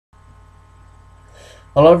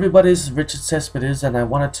Hello everybody, this is Richard Cespedes, and I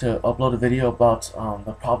wanted to upload a video about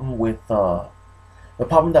the problem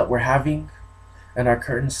that we're having in our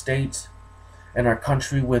current state and our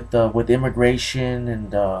country with immigration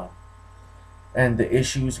and the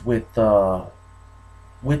issues with that.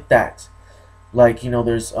 Like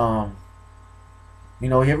there's you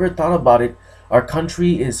ever thought about it? Our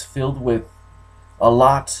country is filled with a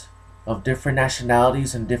lot of different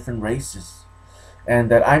nationalities and different races,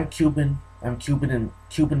 and that I'm Cuban and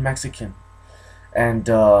Cuban Mexican. And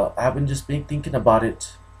I've been thinking about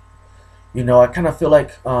it. I kind of feel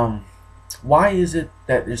like, why is it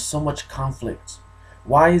that there's so much conflict?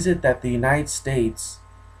 Why is it that the United States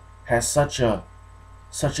has such a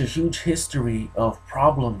huge history of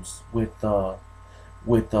problems with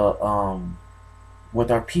with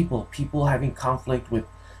our people having conflict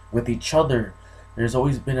with each other? There's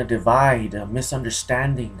always been a divide, a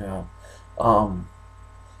misunderstanding.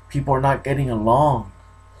 People are not getting along.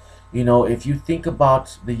 If you think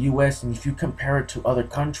about the US and if you compare it to other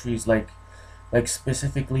countries like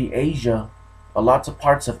specifically Asia, lots of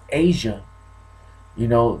parts of Asia,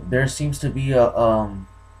 there seems to be a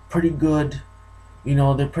pretty good,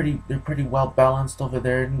 they're pretty well balanced over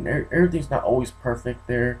there, and everything's not always perfect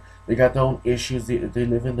there. They got their own issues. They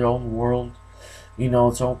live in their own world,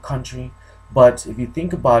 its own country. But if you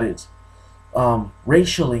think about it,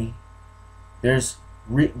 racially, there's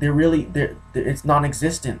they're really it's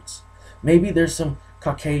non-existent. Maybe there's some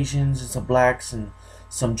Caucasians and some blacks and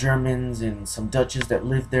some Germans and some Dutches that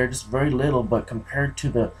live there, just very little, but compared to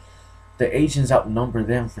the Asians, outnumber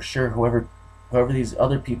them for sure. Whoever these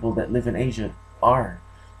other people that live in Asia are,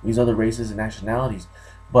 these other races and nationalities.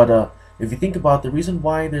 But if you think about it, the reason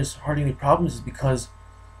why there's hardly any problems is because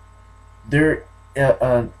there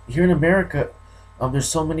here in America, there's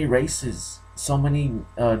so many races, so many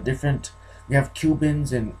different. We have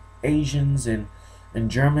Cubans and Asians and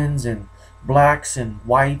Germans and blacks and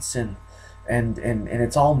whites and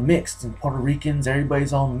it's all mixed. And Puerto Ricans,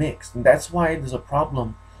 everybody's all mixed, and that's why there's a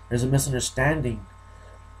problem. There's a misunderstanding,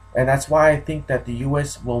 and that's why I think that the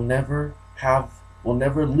U.S. will never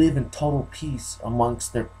live in total peace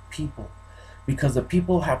amongst their people, because the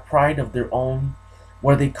people have pride of their own,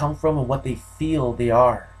 where they come from and what they feel they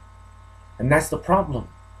are. And that's the problem,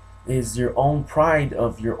 is your own pride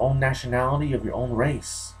of your own nationality, of your own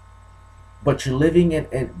race. But you're living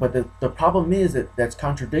but the problem is that's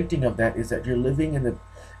contradicting of that is that you're living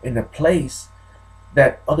in a place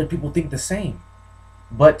that other people think the same.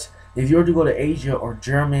 But if you were to go to Asia or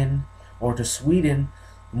German or to Sweden,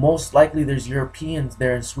 most likely there's Europeans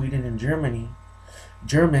there in Sweden and Germany.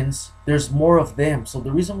 Germans, there's more of them. So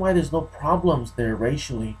the reason why there's no problems there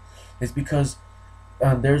racially is because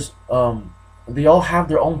there's they all have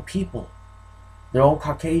their own people, their own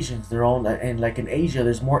Caucasians, their own, and like in Asia,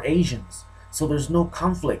 there's more Asians. So there's no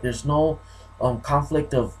conflict. There's no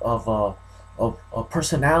conflict of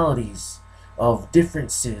personalities, of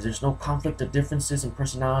differences. There's no conflict of differences and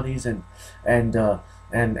personalities, and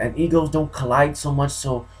and egos don't collide so much.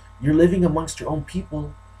 So you're living amongst your own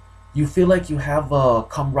people. You feel like you have a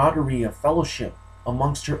camaraderie, a fellowship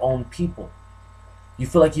amongst your own people. You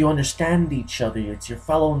feel like you understand each other. It's your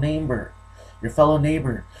fellow neighbor, your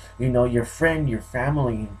friend, your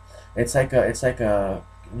family. It's like a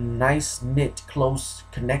nice knit, close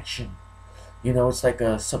connection. It's like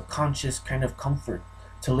a subconscious kind of comfort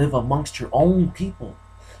to live amongst your own people.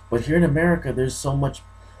 But here in America, there's so much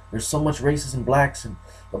races and blacks, and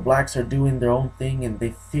the blacks are doing their own thing, and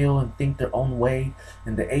they feel and think their own way,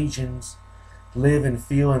 and the Asians live and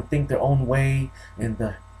feel and think their own way, and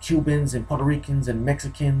the Cubans and Puerto Ricans and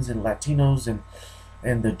Mexicans and Latinos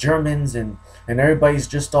and the Germans and everybody's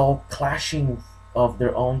just all clashing of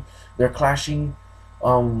their own. They're clashing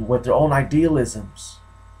with their own idealisms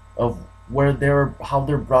of how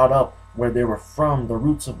they're brought up, where they were from, the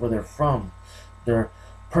roots of where they're from, their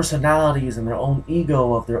personalities and their own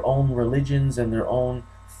ego of their own religions and their own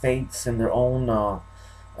faiths and their own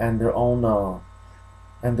and their own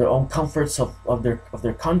and their own comforts of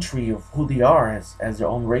their country, of who they are as their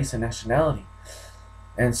own race and nationality.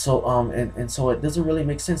 And so it doesn't really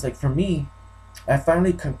make sense. Like for me, I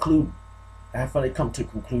finally conclude I have finally come to a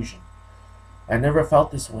conclusion. I never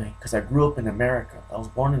felt this way because I grew up in America. I was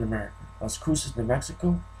born in America. I was cruising to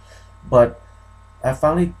Mexico, but I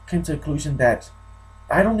finally came to the conclusion that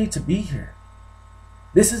I don't need to be here.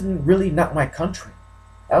 This isn't really not my country.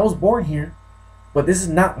 I was born here, but this is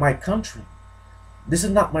not my country. This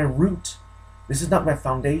is not my root. This is not my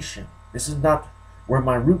foundation. This is not where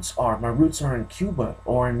my roots are. My roots are in Cuba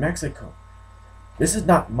or in Mexico. This is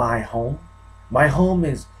not my home. My home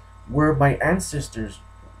is where my ancestors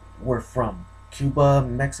were from, Cuba,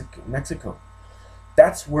 Mexico.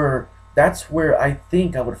 That's where I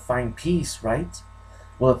think I would find peace, right?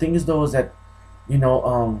 Well, the thing is though is that, you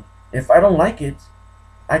know, if I don't like it,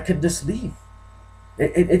 I could just leave.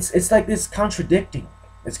 It's like this contradicting.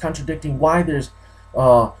 It's contradicting why there's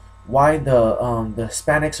uh why the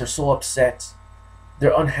Hispanics are so upset.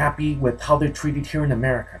 They're unhappy with how they're treated here in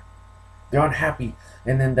America. They're unhappy,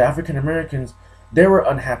 and then the African Americans, they were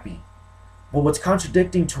unhappy. But what's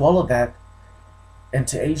contradicting to all of that, and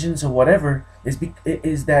to Asians or whatever, is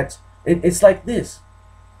that it's like this.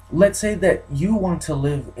 Let's say that you want to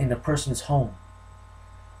live in a person's home.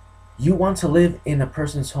 You want to live in a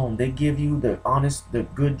person's home. They give you the honest, the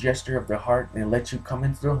good gesture of their heart, and let you come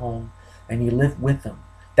into their home, and you live with them.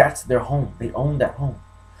 That's their home. They own that home.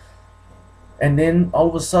 And then all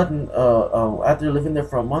of a sudden, after living there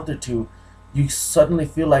for a month or two, you suddenly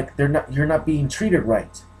feel like you're not being treated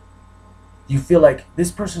right. You feel like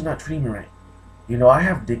this person's not treating me right. You know, I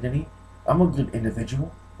have dignity. I'm a good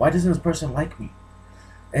individual. Why doesn't this person like me?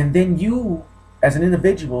 And then you, as an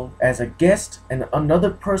individual, as a guest in another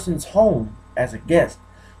person's home, as a guest,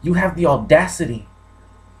 you have the audacity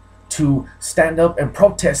to stand up and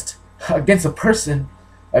protest against a person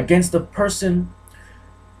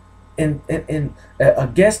in a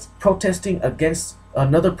guest protesting against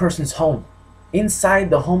another person's home, inside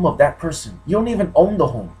the home of that person. You don't even own the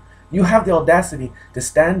home. You have the audacity to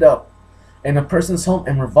stand up in a person's home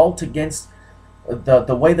and revolt against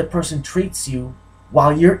the way the person treats you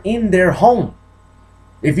while you're in their home.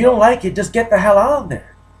 If you don't like it, just get the hell out of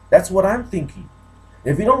there. That's what I'm thinking.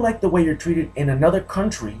 If you don't like the way you're treated in another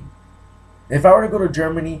country, if I were to go to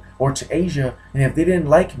Germany or to Asia, and if they didn't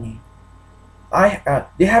like me,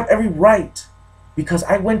 they have every right, because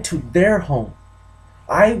I went to their home.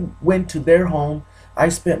 I went to their home. I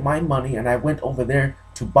spent my money, and I went over there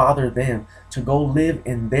to bother them, to go live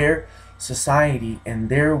in their society and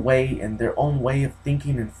their way and their own way of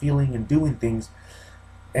thinking and feeling and doing things.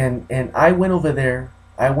 And I went over there.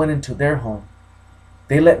 I went into their home.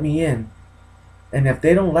 They let me in, and if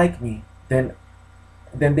they don't like me, then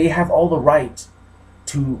they have all the right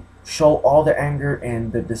to show all the anger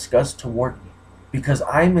and the disgust toward me, because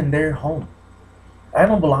I'm in their home. I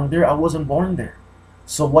don't belong there. I wasn't born there.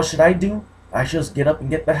 So what should I do? I should just get up and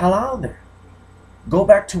get the hell out of there. Go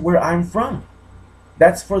back to where I'm from.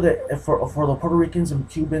 That's for the Puerto Ricans and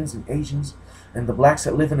Cubans and Asians and the blacks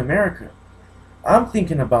that live in America. I'm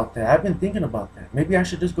thinking about that. I've been thinking about that. Maybe I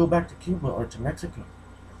should just go back to Cuba or to Mexico.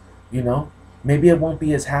 You know, maybe it won't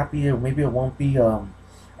be as happy, or maybe it won't be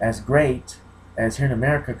as great as here in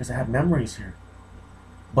America, because I have memories here.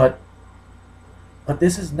 But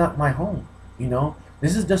this is not my home. You know,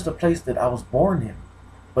 this is just a place that I was born in.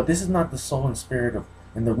 But this is not the soul and spirit of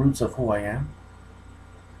and the roots of who I am.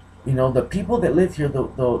 You know, the people that live here,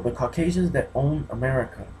 the Caucasians that own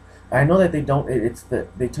America, I know that they don't.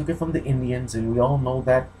 They took it from the Indians, and we all know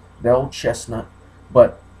that, the old chestnut.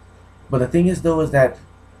 But the thing is though is that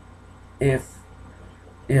if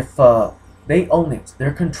they own it,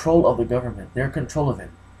 they're control of the government. They're control of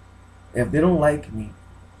it. If they don't like me,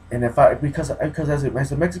 and because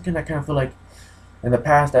as a Mexican, I kind of feel like in the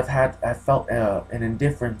past I felt an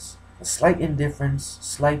indifference, a slight indifference,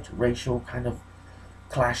 slight racial kind of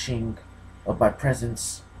clashing of my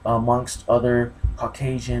presence amongst other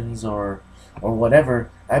Caucasians or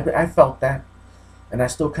whatever. I felt that, and I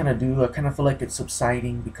still kind of do. I kind of feel like it's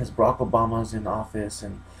subsiding because Barack Obama's in office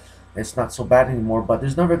and it's not so bad anymore. But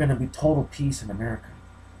there's never going to be total peace in America,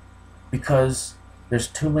 because there's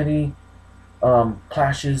too many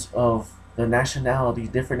clashes of the nationalities,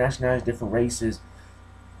 different nationalities, different races.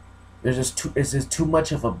 It's just too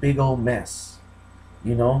much of a big old mess,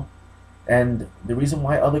 you know. And the reason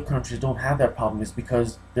why other countries don't have that problem is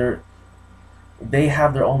because they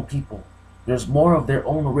have their own people. There's more of their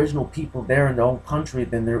own original people there in their own country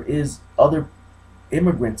than there is other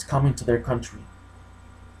immigrants coming to their country.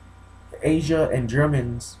 Asia and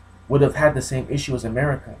Germans would have had the same issue as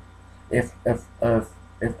America. If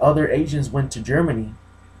other Asians went to Germany,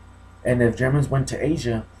 and if Germans went to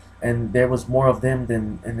Asia, and there was more of them,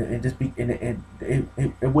 then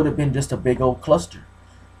it would have been just a big old cluster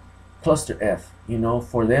F, you know,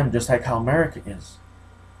 for them, just like how America is.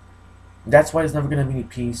 That's why there's never going to be any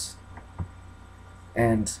peace,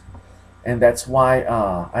 and that's why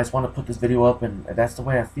I just want to put this video up, and that's the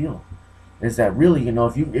way I feel. Is that really, you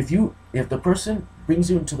know, if the person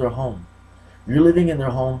brings you into their home, you're living in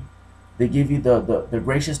their home, they give you the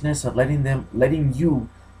graciousness of letting you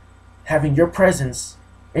having your presence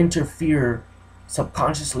interfere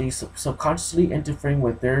subconsciously interfering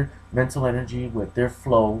with their mental energy, with their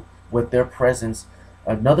flow, with their presence,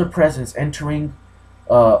 another presence entering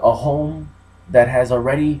a home that has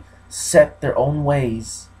already set their own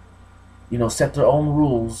ways, set their own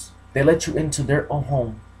rules. They let you into their own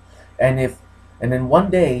home, and if and then one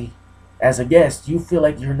day, as a guest, you feel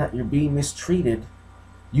like you're being mistreated.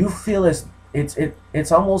 You feel as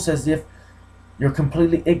it's almost as if you're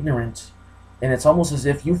completely ignorant, and it's almost as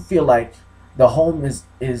if you feel like the home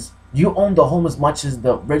is you own the home as much as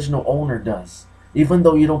the original owner does, even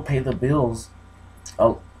though you don't pay the bills,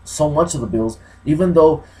 uh, so much of the bills, even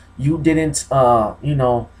though you didn't,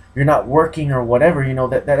 you're not working or whatever.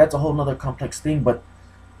 That's a whole nother complex thing. But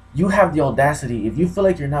you have the audacity, if you feel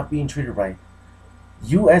like you're not being treated right,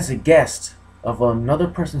 you as a guest of another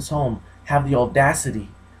person's home have the audacity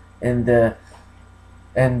and the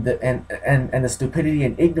stupidity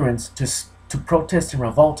and ignorance to protest and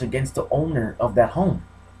revolt against the owner of that home.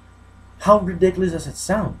 How ridiculous does it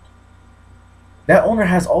sound? That owner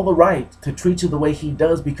has all the right to treat you the way he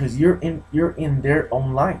does because you're in their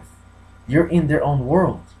own life. You're in their own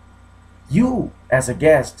world. You, as a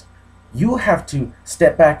guest, you have to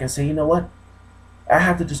step back and say, you know what? I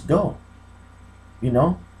have to just go.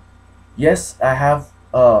 Yes, I have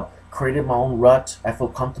created my own rut. I feel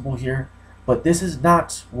comfortable here, but this is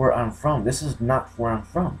not where I'm from. This is not where I'm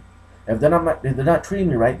from. If they're not treating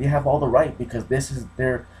me right, they have all the right because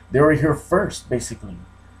they were here first, basically.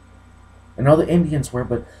 And all the Indians were,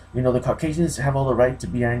 but the Caucasians have all the right to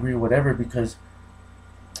be angry or whatever because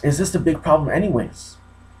it's just a big problem, anyways.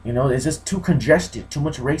 It's just too congested, too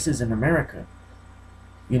much races in America.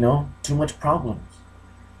 Too much problems.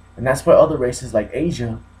 And that's why other races like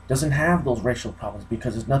Asia doesn't have those racial problems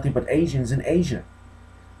because there's nothing but Asians in Asia.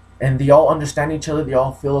 And they all understand each other. They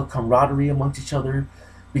all feel a camaraderie amongst each other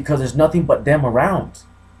because there's nothing but them around.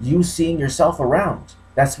 You seeing yourself around.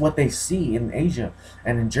 That's what they see in Asia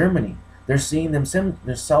and in Germany. They're seeing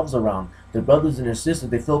themselves around. Their brothers and their sisters,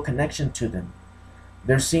 they feel connection to them.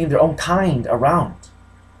 They're seeing their own kind around.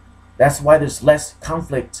 That's why there's less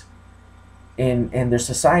conflict in their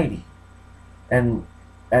society. And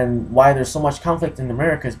why there's so much conflict in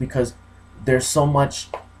America is because there's so much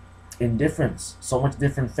indifference, so much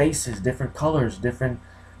different faces, different colors, different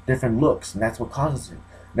looks, and that's what causes it.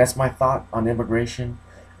 That's my thought on immigration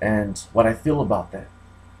and what I feel about that.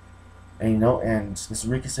 And this is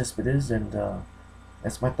Ricky Cespedes, and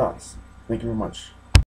that's my thoughts. Thank you very much.